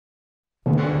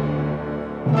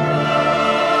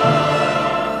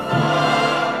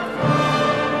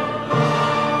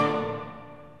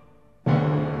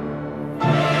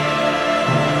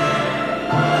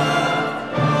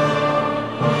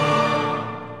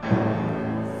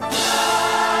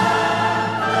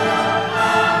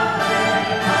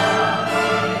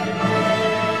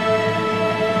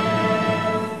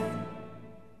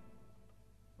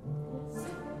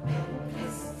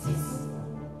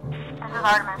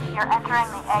You're entering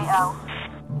the AO.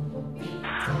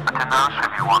 Attendance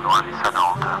Review 1-1 is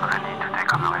settled and ready to take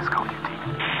over rescue duty.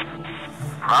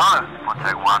 Prowler,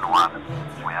 Pontiac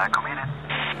 1-1. We are committed.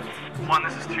 1,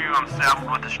 this is 2. I'm saddled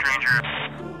with a stranger.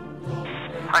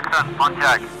 Section,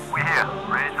 Pontiac. We're here.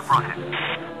 Ready to proceed.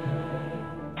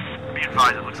 Be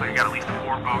advised, it looks like I got at least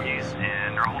 4 bogeys,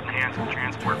 and they're holding hands with the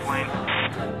transport plane.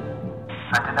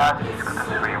 Attendance, Scooter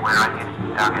 3, we're ready.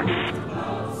 Target.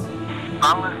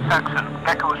 Prowler, Saxon.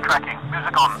 Gecko is tracking.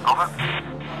 Music on. Over.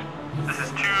 This is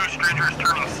 2 strangers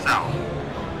turning south.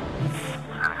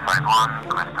 5-1,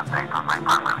 the rest update on my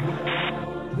primary.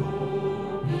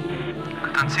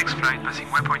 Cotton 6 flight passing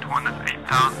waypoint 1 at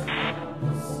 8,000.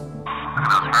 Look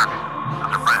at those firms.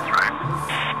 Those are friends, right?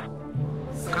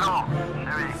 Hello,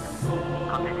 Sherry.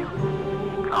 Continue.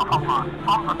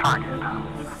 On the target.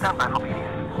 Stand by for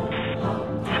meetings.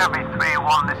 Chevy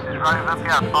 3-1, this is Rover. Be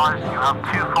advised you have 2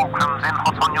 Fulcrums in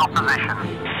hot on your position.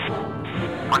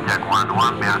 Pontiac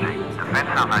 1-1, Berger.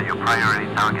 Defenses are your priority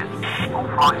target. All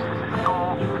flights, this is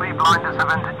Thor. 3 blinders have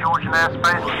entered Georgian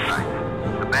airspace.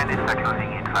 The band is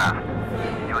closing in fast.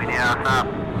 You in the air, sir.